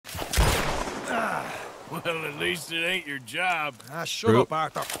Well, at least it ain't your job. Ah, shut up,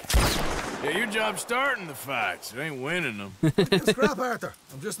 Arthur. Yeah, your job's starting the fights. It ain't winning them. Scrap, Arthur.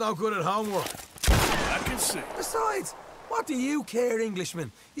 I'm just not good at homework. I can see. Besides, what do you care,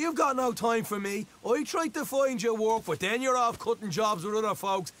 Englishman? You've got no time for me. I tried to find you work, but then you're off cutting jobs with other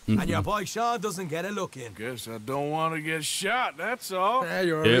folks, and your boy Sean doesn't get a look in. Guess I don't want to get shot, that's all. Ah,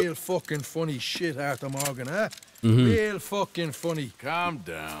 you're a real fucking funny shit, Arthur Morgan, huh? Real fucking funny. Calm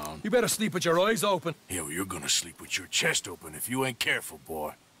down. You better sleep with your eyes open. Yeah, well, you're gonna sleep with your chest open if you ain't careful,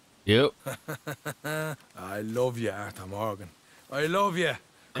 boy. Yep. I love you, Arthur Morgan. I love you.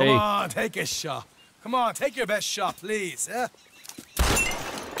 Come on, take a shot. Come on, take your best shot, please, huh?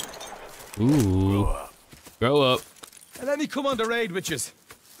 Ooh. Grow up. And let me come on the raid with yous.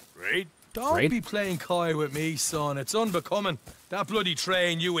 Raid? Don't be playing coy with me, son. It's unbecoming. That bloody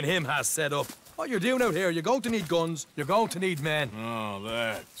train you and him has set up. What you're doing out here, you're going to need guns, you're going to need men. Oh,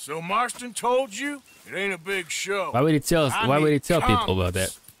 that. So Marston told you? It ain't a big show. Why would he tell us? Why would he tell people about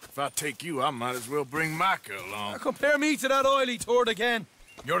that? If I take you, I might as well bring Micah along. Now compare me to that oily turd again.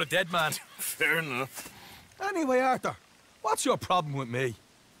 You're a dead man. Fair enough. Anyway, Arthur, what's your problem with me?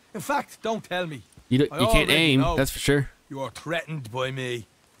 In fact, don't tell me. You can't aim, that's for sure. You are threatened by me.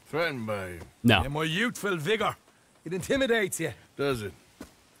 Threatened by you? No. In my youthful vigor. It intimidates you. Does it?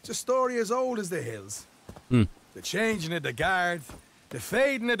 It's a story as old as the hills. Hmm. The changing of the guard, the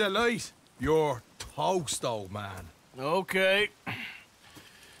fading of the light. You're toast, old man. Okay.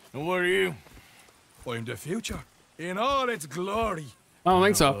 And what are you? I'm the future. In all its glory. I don't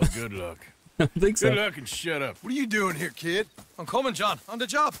think so. Oh, good luck. I don't think so. Good luck and shut up. What are you doing here, kid? I'm coming, John. On the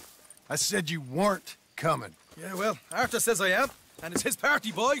job. I said you weren't coming. Yeah, well, Arthur says I am. And it's his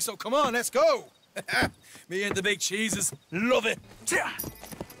party, boy, so come on, let's go. Me and the big cheeses. Love it.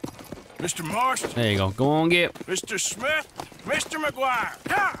 Mr. Marston. There you go. Go on, get. Mr. Smith. Mr. McGuire.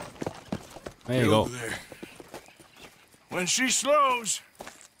 Ha! There you go. Over there. When she slows,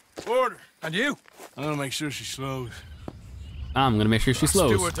 order. And you? I'm gonna make sure she slows. I'm gonna make sure she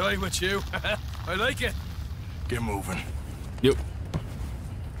slows. Do or die with you. I like it. Get moving. Yep.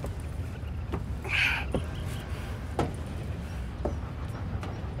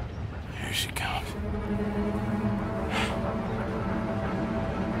 Here she comes.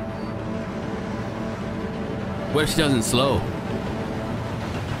 What if she doesn't slow?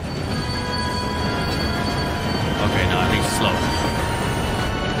 Okay, no, I think she's slow.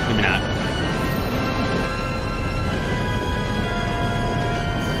 Maybe not.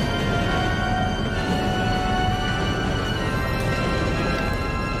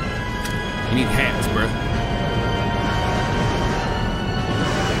 You need hats, bro.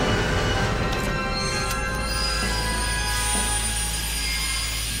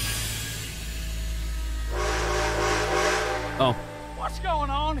 Oh. What's going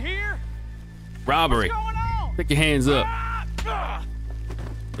on here? Robbery. What's going on? Pick your hands up.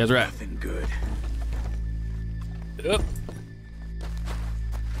 That's right. Nothing good. Yep.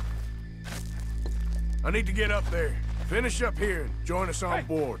 I need to get up there. Finish up here and join us on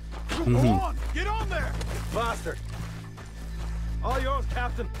board. Come on, get on there. Bastard. All yours,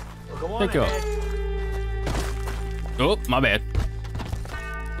 Captain. Go on Take off. Oh, my bad.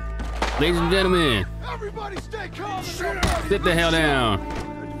 Ladies and gentlemen, Everybody stay calm. sit the hell down.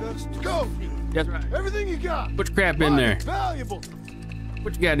 Go. That's right. Everything you got. Put your crap in there. Valuable.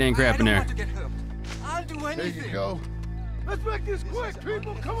 Put your goddamn crap in there. I'll do There anything. you go. Let's make this quick,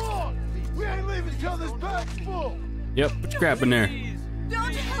 people. Come on. We ain't leaving till this bag's full. Yep, put your crap in there.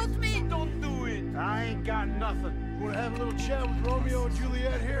 Don't help me! Don't do it. I ain't got nothing. You wanna have a little chat with Romeo and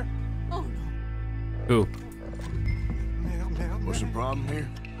Juliet here? Oh no. Who? What's the problem here?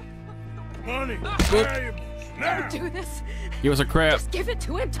 Money. Whoop. Valuables. Now. Don't do this. Give us a crap. Just give it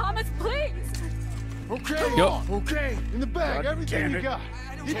to him, Thomas, please. Okay. Yup. Okay. In the bag, God everything damn you it. got.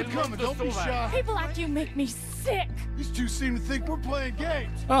 Keep it coming. Don't be shy. People like you make me sick. These two seem to think we're playing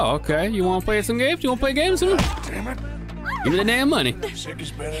games. Oh, okay. You want to play some games? You want to play games with me? Damn it. Give me the damn money. Sick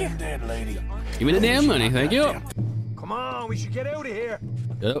is better than dead, lady. Give me the damn money. Thank you. Come on, we should get out of here.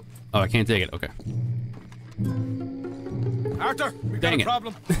 Yep. Oh, I can't take it. Okay. Arthur, we got Dang a it.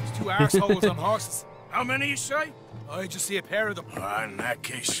 problem. There's two arseholes on horses. How many you say? I just see a pair of them. All right, in that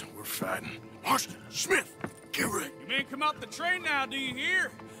case, we're fighting. Marston, Smith, get ready. You men come out the train now, do you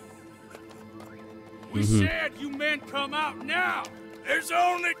hear? We said you men come out now. There's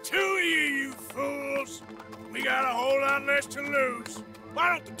only two of you fools. We got a whole lot less to lose. Why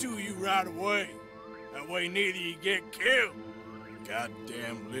don't the two of you ride away? That way neither of you get killed.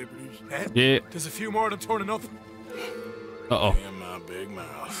 Goddamn liberties. Yeah. There's a few more of them turning up. Uh-oh. Me and my big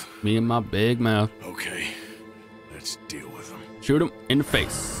mouth. Me and my big mouth. Okay, let's deal with them. Shoot him in the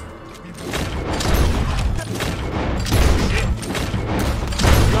face.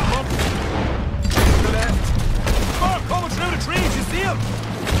 him!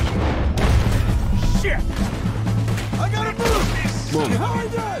 Shit! I gotta move! Boom.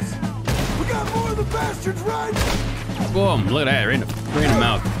 Behind us! We got more of the bastards, right? Boom. Look at that. Right in the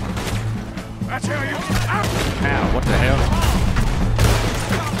mouth. That's how you... Out! Ow, what the hell?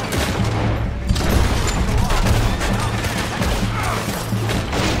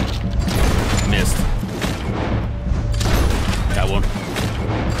 Missed. Got one.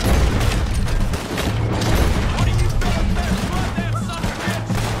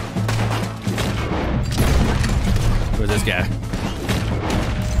 Where's this guy?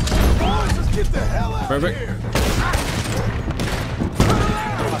 Boys, let's get the hell out Perfect. of here!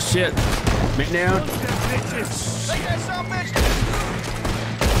 Oh shit. Make down.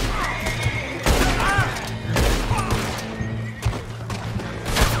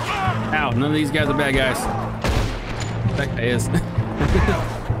 Ow, none of these guys are bad guys. That guy is.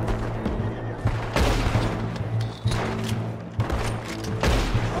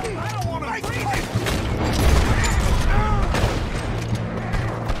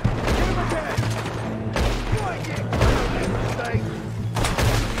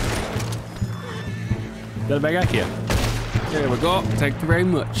 Got a bad guy here. There we go. Thank you very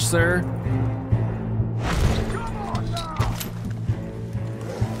much, sir.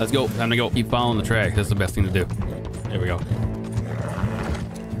 Let's go. Time to go. Keep following the track. That's the best thing to do. There we go.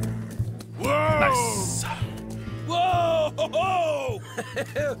 Whoa! Nice. Whoa! Ho, ho!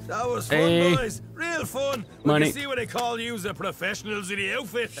 That was fun, Hey. boys. Real fun. Money. We can see what they call you the professionals of the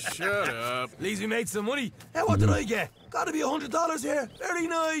outfit. Shut up. At least we made some money. Hey, what did I get? Gotta be $100 here. Very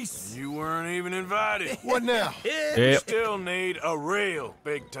nice. You weren't even invited. What now? Yeah. Yep. Still need a real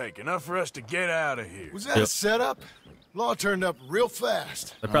big take. Enough for us to get out of here. Was that a setup? Law turned up real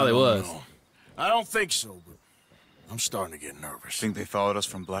fast. That probably was. No. I don't think so, but I'm starting to get nervous. Think they followed us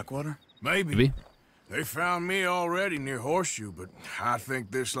from Blackwater? Maybe. Maybe. They found me already near Horseshoe, but I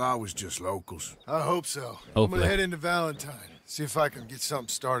think this lot was just locals. I hope so. I'm Hopefully. gonna head into Valentine. See if I can get something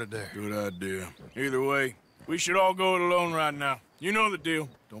started there. Good idea. Either way, we should all go it alone right now. You know the deal.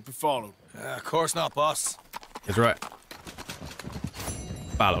 Don't be followed. Of course not, boss. That's right.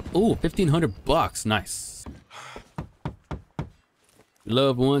 Follow. Ooh, $1,500. Nice.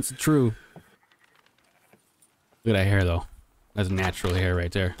 Love once true. Look at that hair, though. That's natural hair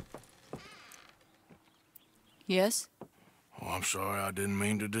right there. Yes? Oh, I'm sorry. I didn't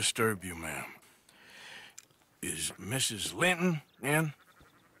mean to disturb you, ma'am. Is Mrs. Linton in?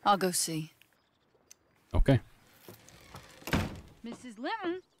 I'll go see. Okay. Mrs.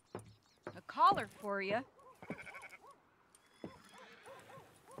 Linton, a caller for you.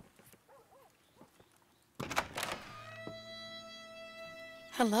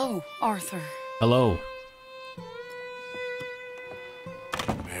 Hello, Arthur. Hello.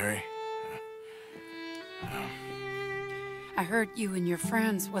 Mary? I heard you and your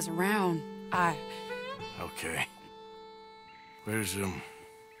friends was around. Okay. Where's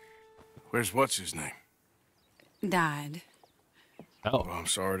what's his name? Died. Oh. Well, I'm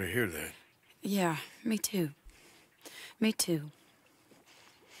sorry to hear that. Yeah, me too. Me too.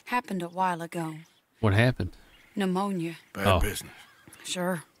 Happened a while ago. What happened? Pneumonia. Bad Oh. business.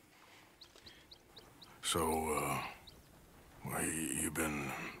 Sure. So, well, you've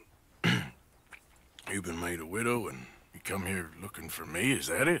been made a widow and you come here looking for me, is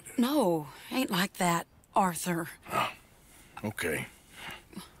that it? No, ain't like that, Arthur. Okay.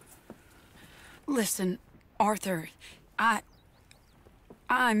 Listen, Arthur,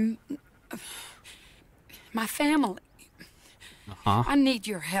 I'm... my family. Huh? I need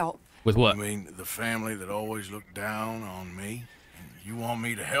your help. With what? You mean the family that always looked down on me? And you want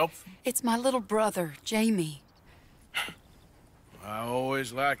me to help? It's my little brother, Jamie. I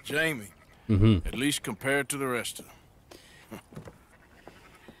always liked Jamie. Mm-hmm. At least compared to the rest of them.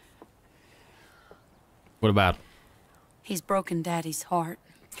 What about? He's broken Daddy's heart.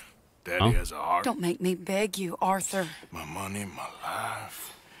 Daddy Huh? has a heart. Don't make me beg you, Arthur. My money, my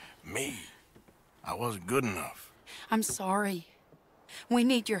life. Me. I wasn't good enough. I'm sorry. We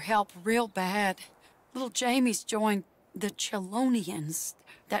need your help real bad. Little Jamie's joined the Chelonians,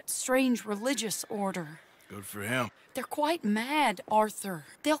 that strange religious order. Good for him. They're quite mad, Arthur.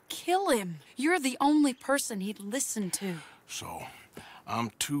 They'll kill him. You're the only person he'd listen to. So,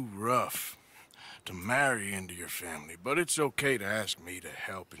 I'm too rough to marry into your family, but it's okay to ask me to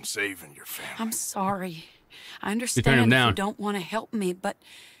help in saving your family. I'm sorry. I him understand if down. you don't want to help me, but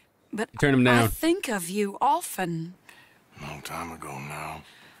turn him I down. think of you often. Long time ago now.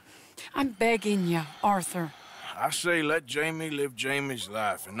 I'm begging you, Arthur. I say let Jamie live Jamie's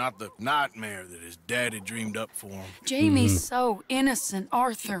life and not the nightmare that his daddy dreamed up for him. Jamie's so innocent,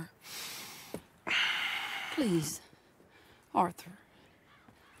 Arthur. Please, Arthur.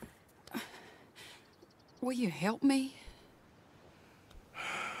 Will you help me?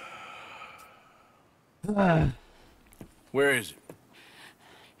 Where is it?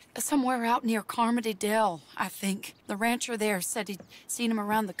 Somewhere out near Carmody Dell, I think. The rancher there said he'd seen him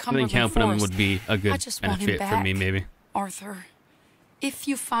around the I Cumberland think helping him Forest. would be a I good just want him benefit for me, back. maybe. Arthur, if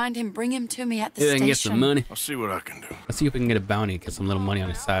you find him, bring him to me at the Yeah, I station. can get some money. I'll see what I can do. Let's see if we can get a bounty, get some little money on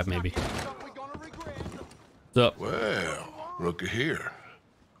the side, maybe. What's up? Well, looky here.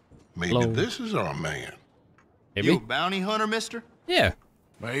 Maybe Hello. this is our man. Maybe? You a bounty hunter, mister? Yeah.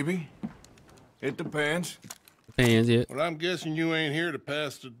 Maybe. It depends. Depends, yeah. Well, I'm guessing you ain't here to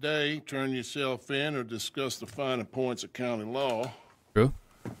pass the day, turn yourself in, or discuss the finer points of county law. True.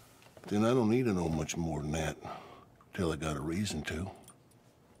 Then I don't need to know much more than that. Till I got a reason to.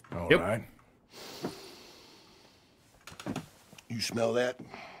 All Yep. right. You smell that?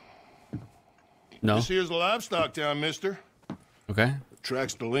 No. This here's a livestock town, mister. Okay.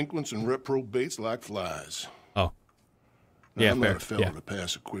 Attracts delinquents and reprobates like flies. Oh. Now, Yeah, I'm fair. not a fellow Yeah. to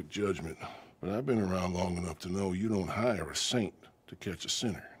pass a quick judgment, but I've been around long enough to know you don't hire a saint to catch a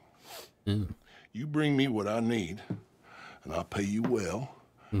sinner. Mm. You bring me what I need, and I'll pay you well,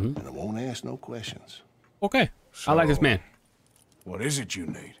 and I won't ask no questions. Okay. I like this man. What is it you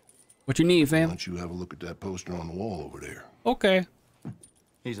need? What you need, Why fam? don't you have a look at that poster on the wall over there? Okay.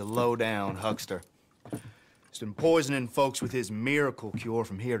 He's a low-down huckster. He's been poisoning folks with his miracle cure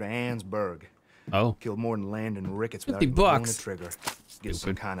from here to Annesburg. Oh. Killed more than Landon Ricketts without 50 even pulling a bucks. trigger. Gets some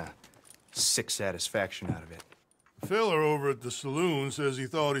Stupid. kind of sick satisfaction out of it. The fella over at the saloon says he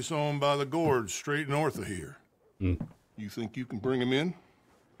thought he saw him by the gorge straight north of here. You think you can bring him in?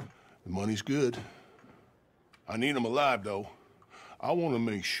 The money's good. I need him alive, though. I want to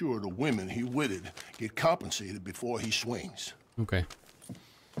make sure the women he witted get compensated before he swings. Okay.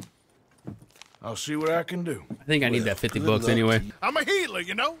 I'll see what I can do. I think I need that 50 good bucks luck anyway. to you. I'm a healer,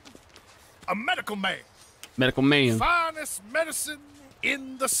 you know? A medical man. Medical man. Finest medicine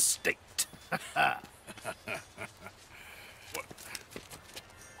in the state.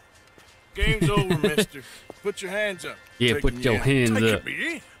 Game's over, mister. Put your hands up. Yeah, Taking put your you out. hands Taking up. me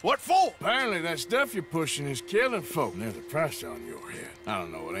in? What for? Apparently that stuff you're pushing is killing folk. And there's a price on your head. I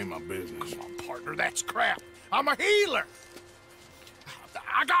don't know. It ain't my business. Come on, partner, that's crap. I'm a healer.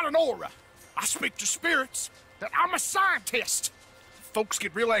 I got an aura. I speak to spirits. I'm a scientist. Folks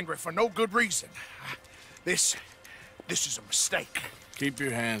get real angry for no good reason. This is a mistake. Keep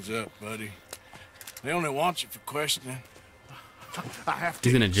your hands up, buddy. They only want you for questioning. I have to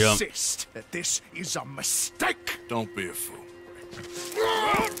He's gonna jump. insist that this is a mistake. Don't be a fool.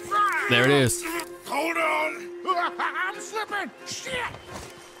 There it is. Hold on. I'm slipping. Shit.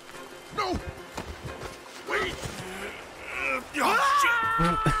 No. Wait.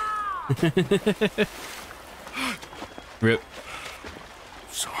 Oh, shit. Rip.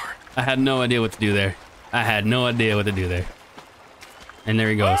 Sorry. I had no idea what to do there. I had no idea what to do there. And there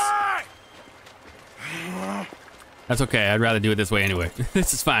he goes. That's okay. I'd rather do it this way anyway.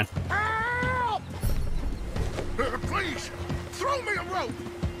 This is fine. Help! Please, throw me a rope.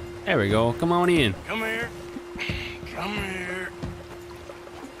 There we go. Come on in. Come here. Come here.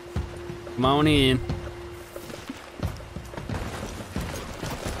 Come on in.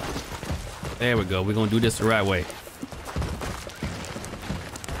 There we go. We're gonna do this the right way.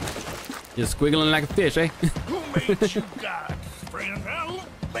 Just squiggling like a fish, eh? Who made you God, friend? Who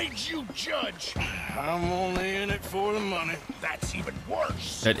made you judge? I'm only in it for the money. That's even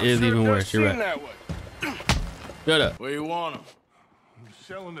worse. That is Sure even does worse. You're seem right. that way. Shut up. Where you want them?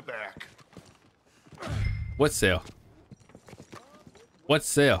 Selling the back. What sale? What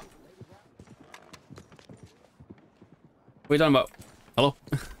sale? What are you talking about? Hello?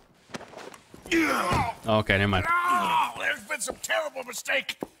 Oh, okay, never mind. Oh, there's been some terrible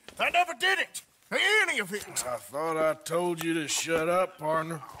mistake. I never did it. Any of it. I thought I told you to shut up,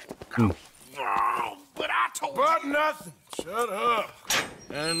 partner. Oh, but I told But you. nothing. Shut up.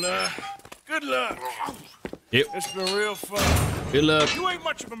 And, good luck. Yep. It's been real fun. Good luck. You ain't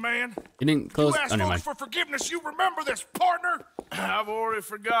much of a man. You didn't close. You asked Oh, never folks mind. for forgiveness. You remember this, partner? I've already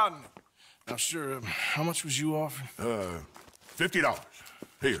forgotten. Now, sure, how much was you offering? $50.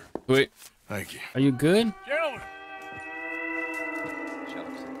 Here. Wait. Thank you. Are you good? Gentlemen.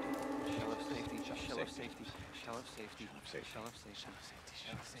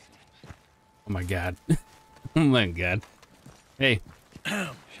 Oh my god. Oh my god. Hey,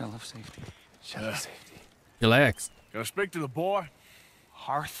 Shell of safety. Shell of safety. relax. Can I speak to the boy?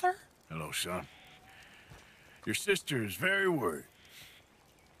 Arthur? Hello, son. Your sister is very worried.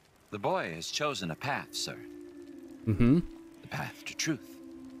 The boy has chosen a path, sir. Mm-hmm. The path to truth.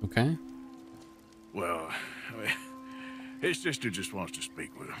 Okay. Well, I mean, his sister just wants to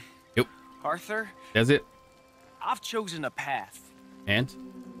speak with him. Yep. Arthur, Does it? I've chosen a path. And?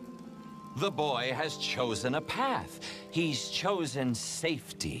 The boy has chosen a path. He's chosen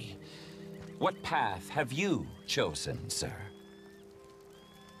safety. What path have you chosen, sir?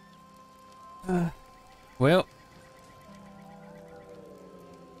 Well,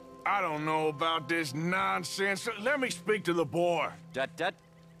 I don't know about this nonsense. Let me speak to the boy. Dut.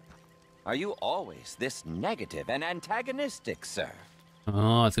 Are you always this negative and antagonistic, sir?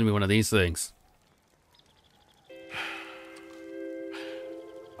 oh, it's gonna be one of these things.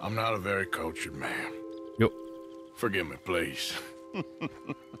 I'm not a very cultured man. Yep. Forgive me, please.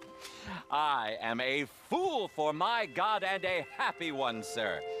 I am a fool for my God and a happy one,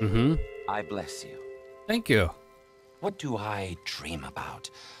 sir. Mm-hmm. I bless you. Thank you. What do I dream about?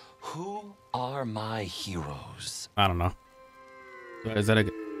 Who are my heroes? I don't know. Is that a...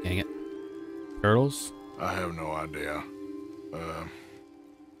 Dang it. Turtles? I have no idea.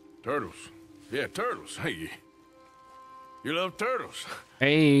 Turtles. Yeah, turtles. Hey, you love turtles.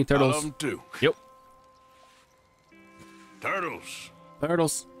 Hey, turtles. I love them too. Yep. Turtles.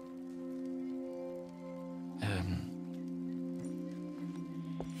 Turtles.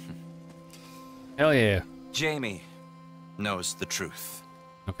 Hell yeah. Jamie knows the truth.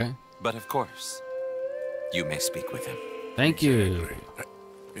 Okay. But of course, you may speak with him. Thank you.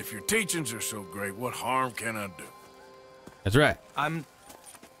 If your teachings are so great, what harm can I do? That's right. I'm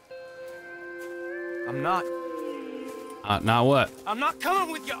not. Not what? I'm not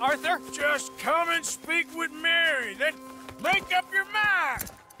coming with you, Arthur. Just come and speak with Mary. Then make up your mind.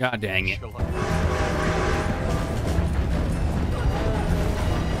 God dang it.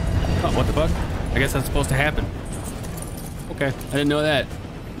 Oh, what the fuck? I guess that's supposed to happen. Okay, I didn't know that.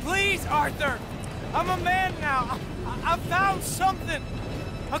 Please, Arthur. I'm a man now. I found something.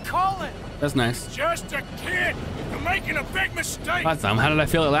 A calling. That's nice. Just a kid. You're making a big mistake. Last time, how did I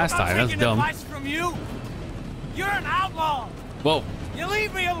feel it last time? That's dumb. Advice from you. You're an outlaw. Whoa. You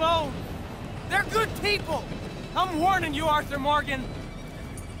leave me alone. They're good people. I'm warning you, Arthur Morgan.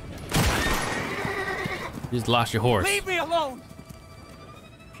 You just lost your horse. Leave me alone.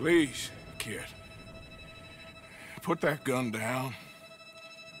 Please, kid. Put that gun down.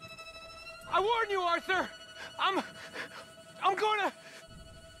 I warn you, Arthur.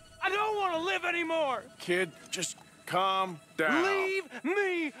 I don't want to live anymore. Kid, just calm down. Leave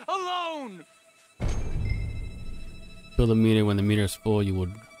me alone. Fill the meter. When the meter is full, you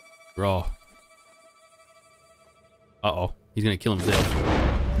would draw. Uh-oh. He's gonna kill himself.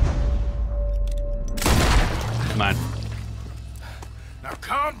 Come on. Now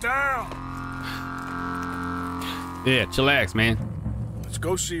calm down. Yeah, chillax, man. Let's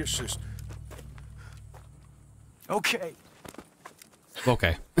go see your sister. Okay.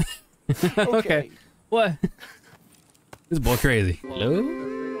 Okay. Okay. What? This boy crazy. Hello?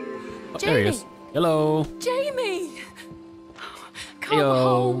 Oh, there he is. Hello. Jamie! Come Heyo.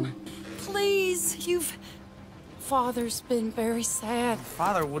 home. Please, Father's been very sad.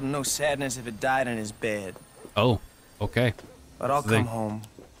 Father wouldn't know sadness if it died in his bed. Oh, okay. But I'll So they- come home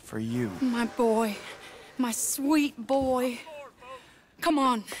for you. My boy. My sweet boy. Come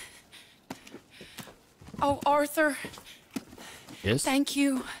on. Oh, Arthur, Yes? thank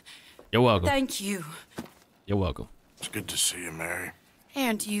you. You're welcome. Thank you. You're welcome. It's good to see you, Mary.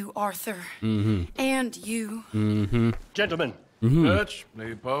 And you, Arthur. Mm-hmm. And you. Mm-hmm. Gentlemen. Dutch,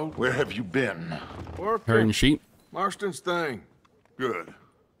 Leopold. Where have you been? Herding sheep. Marston's thing. Good.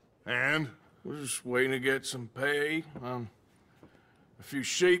 And? We're just waiting to get some pay on a few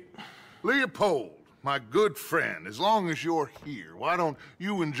sheep. Leopold, my good friend, as long as you're here, why don't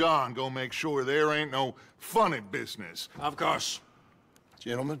you and John go make sure there ain't no funny business? Of course.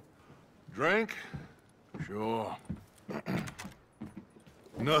 Gentlemen. Drink? Sure.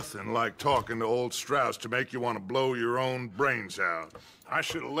 Nothing like talking to old Strauss to make you want to blow your own brains out. I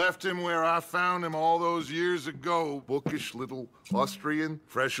should have left him where I found him all those years ago. Bookish little Austrian,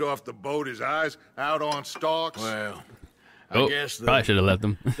 fresh off the boat, his eyes out on stalks. Well, I guess the probably should have left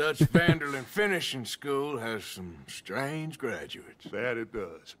them. Dutch Vanderlyn Finishing School has some strange graduates. That it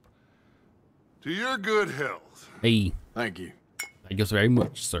does. To your good health. Hey. Thank you. Thank you very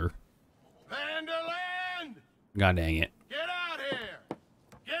much, sir. Vanderlyn! God dang it. Get out here!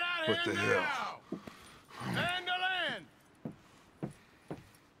 Get out What here the now! hell? Vanderlyn!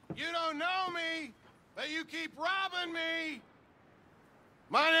 You don't know me, but you keep robbing me!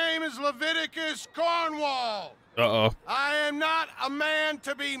 My name is Leviticus Cornwall. Uh-oh. I am not a man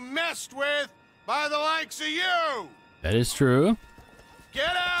to be messed with by the likes of you! That is true.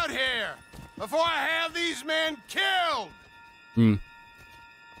 Get out here before I have these men killed! Hmm.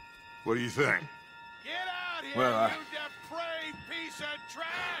 What do you think? Get out here, Well, you depraved piece of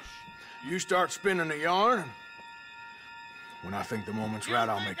trash! You start spinning the yarn. When I think the moment's right,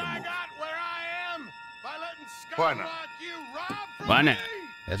 I'll make a move. Why not? Why not?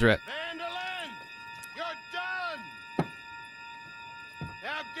 That's right. Vandalin, you're done.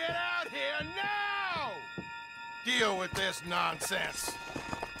 Now get out here now. Deal with this nonsense.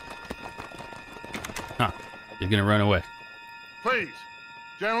 Huh. He's gonna run away. Please,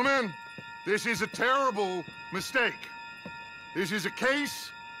 gentlemen, this is a terrible mistake. This is a case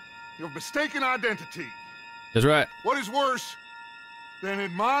of mistaken identity. That's right. What is worse than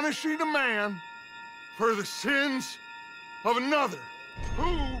admonishing a man for the sins of another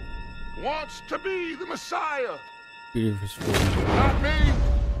who wants to be the Messiah? Not me,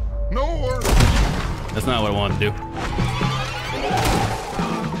 nor... That's not what I wanted to do.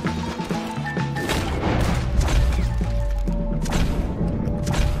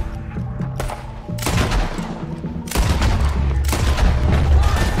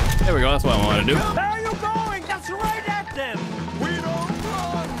 There we go, that's what I wanted to do. Where are you going? That's right at them! We don't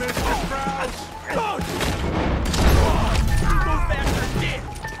run, Mr. Strauss! Good! Those bastards dead!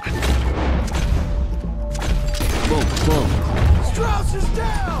 Boom, boom. Strauss is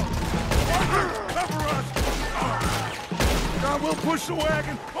down! Arthur, cover us! Now we'll push the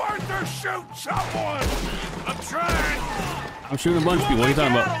wagon. Arthur, shoot someone! I'm trying! I'm shooting a bunch of people. What are you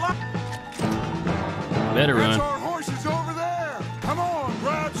talking about? Better That's run. our horses over there! Come on,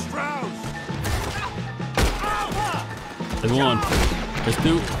 grab Strauss! There's one. There's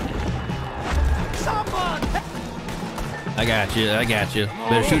two. Someone! I got you. I got you.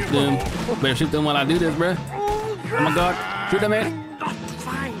 Better shoot them. Better shoot them while I do this, bruh. Oh my God. Shoot that man.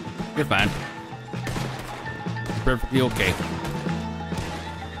 Fine. You're fine. Perfectly okay.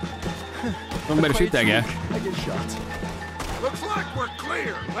 Someone better shoot that guy. I get shot. Looks like we're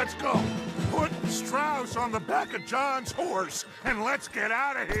clear. Let's go. Put Strauss on the back of John's horse and let's get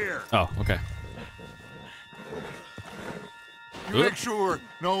out of here. Oh, okay. Make sure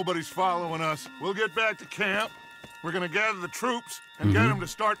nobody's following us. We'll get back to camp. We're gonna gather the troops and get them to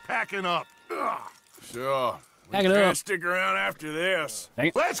start packing up. Sure. Pack it up. Can't stick around after this.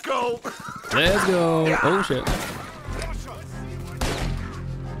 Let's go. Let's go. Oh shit.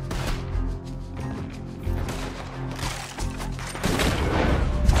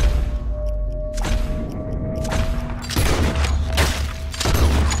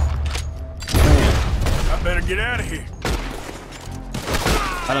 I better get out of here.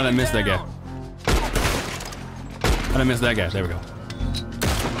 How did I miss that guy? How did I miss that guy? There we go.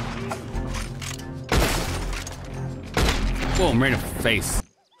 Boom, right in the face.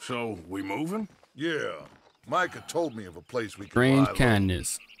 So, we moving? Yeah. Micah told me of a place we can Strange lie low.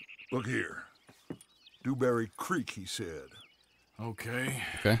 kindness. Look here. Dewberry Creek, he said. Okay.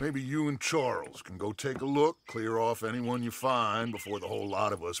 Okay. Maybe you and Charles can go take a look, clear off anyone you find before the whole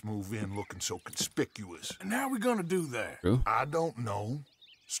lot of us move in looking so conspicuous. And how we gonna do that? True. I don't know.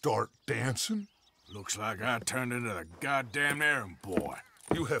 Start dancing? Looks like I turned into the goddamn errand boy.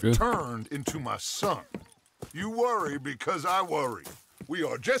 You have True. turned into my son. You worry because I worry. We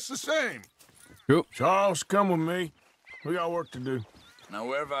are just the same. True. Charles, come with me. We got work to do. Now,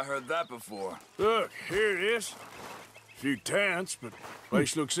 where have I heard that before? Look, here it is. A few tents, but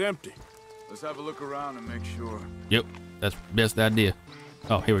place looks empty. Let's have a look around and make sure. Yep. That's best idea.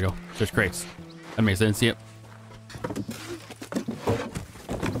 Oh, here we go. There's crates. That makes sense. Yep.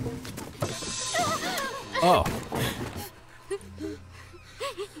 Oh.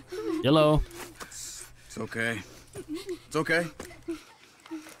 Hello. It's okay. It's okay. You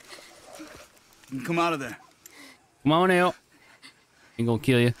can come out of there. Come on out. Ain't gonna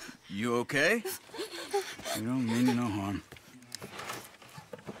kill you. You okay? You don't mean you no harm.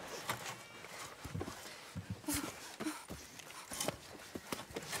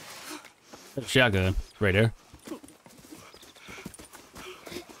 That's a shotgun right there.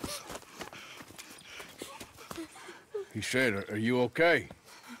 He said, are you okay?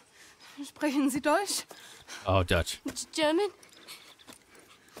 Sprechen Sie Deutsch? Oh, Dutch. German?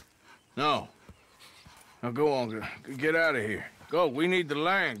 No. Now go on, get out of here. Go, we need the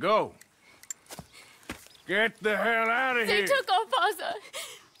land, go. Get the hell out of They here. took our father.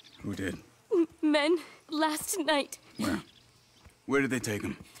 Who did? Men, last night. Where? Where did they take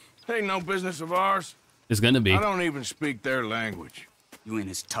him? Ain't no business of ours. It's gonna be. I don't even speak their language. You ain't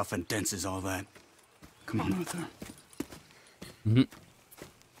as tough and dense as all that. Come on, Arthur.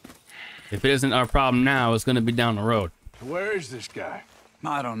 If it isn't our problem now, it's gonna be down the road. Where is this guy?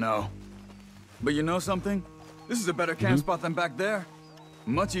 I don't know. But you know something? This is a better camp spot than back there.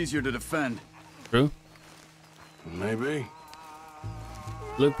 Much easier to defend. True. Maybe.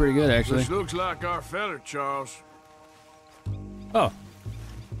 Look pretty good, actually. This looks like our fella, Charles. Oh.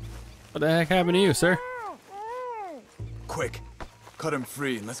 What the heck happened to you, sir? Quick, cut him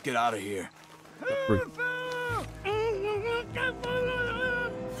free and let's get out of here. Free.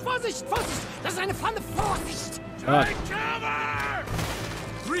 Vorsicht, Vorsicht! Das ist eine Pfanne, Vorsicht! Take cover!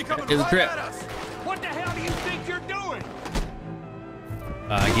 Three coming Here's a right trip. at us. What the hell do you think you're doing?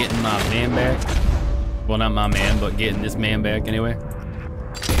 Getting my man back. Well, not my man, but getting this man back anyway.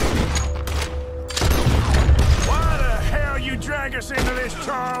 Why the hell you drag us into this,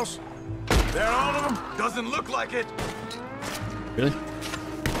 Charles? That all of them? Doesn't look like it. Really?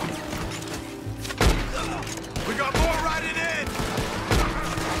 We got more riding in.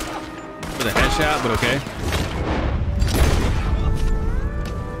 With a headshot, but okay.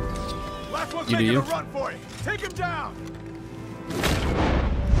 Last one's You do making you. a run for it. Take him down.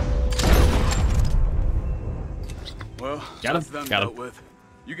 Well, Got that's him. them Got dealt him. with.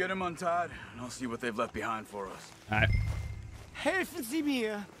 You get him untied, and I'll see what they've left behind for us. All right. Helfen Sie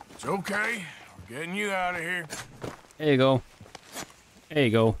mir! It's okay. We're getting you out of here. There you go. There you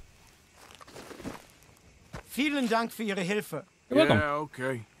go. Vielen Dank für Ihre Hilfe. You're welcome. Yeah,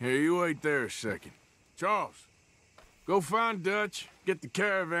 okay. Here, you wait there a second. Charles, go find Dutch. Get the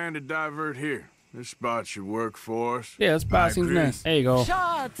caravan to divert here. This spot should work for us. Yeah, this spot seems agree. nice. There you go.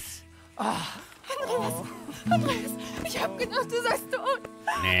 Schatz! Andreas, ich hab gedacht, du seist tot.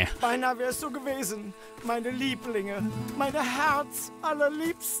 Nah. Beinahe wär's so gewesen. Meine Lieblinge, meine Herz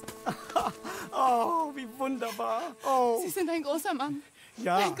allerliebsten. Oh, wie wunderbar. Oh, Sie sind ein großer Mann.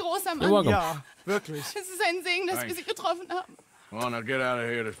 ja. Ein großer You're Mann. welcome. Ja, wirklich. Es ist ein Segen, dass wir Sie getroffen haben. Come on, now get out of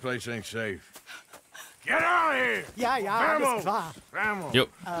here. This place ain't safe. Get out of here! Ja, ja, alles Vamos! klar. Vamos! Yep.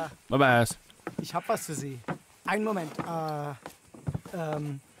 Bye-bye. Ich hab was für Sie. Einen Moment.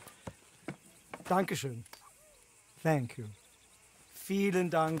 Dankeschön. Thank you. Vielen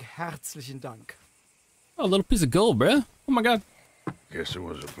Dank, herzlichen Dank. Oh, a little piece of gold, bruh. Oh my god. Guess it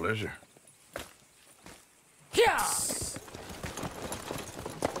was a pleasure. Ja!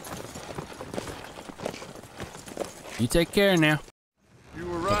 You take care now. You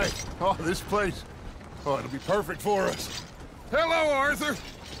were right. Oh, this place. Oh, it'll be perfect for us. Hello, Arthur.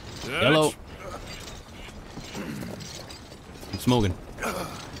 Hello. I'm smoking.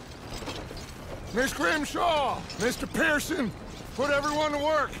 Miss Grimshaw, Mr. Pearson, put everyone to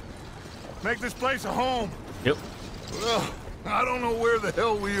work. Make this place a home. Yep. Well, I don't know where the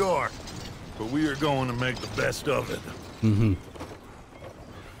hell we are, but we are going to make the best of it. Mm-hmm.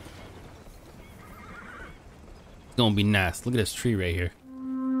 It's gonna be nice. Look at this tree right here.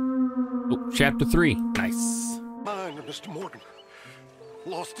 Oh, chapter 3. Nice. Mine, Mr. Morgan.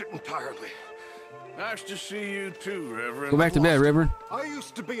 Lost it entirely. Nice to see you too, Reverend. Go back to bed, Reverend. I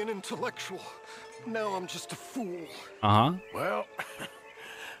used to be an intellectual. Now I'm just a fool. Uh-huh. Well,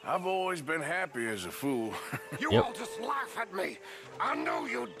 I've always been happy as a fool. You Yep. all just laugh at me. I know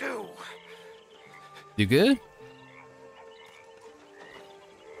you do. You good?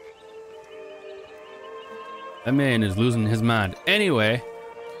 That man is losing his mind. Anyway,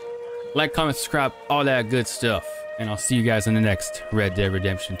 like, comment, subscribe, all that good stuff. And I'll see you guys in the next Red Dead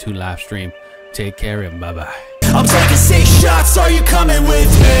Redemption 2 live stream. Take care and bye-bye. I'm taking 6 shots, are you coming with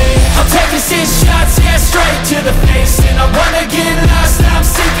me? I'm taking 6 shots, yeah, straight to the face. And I wanna get lost, I'm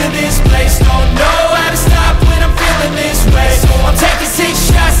sick of this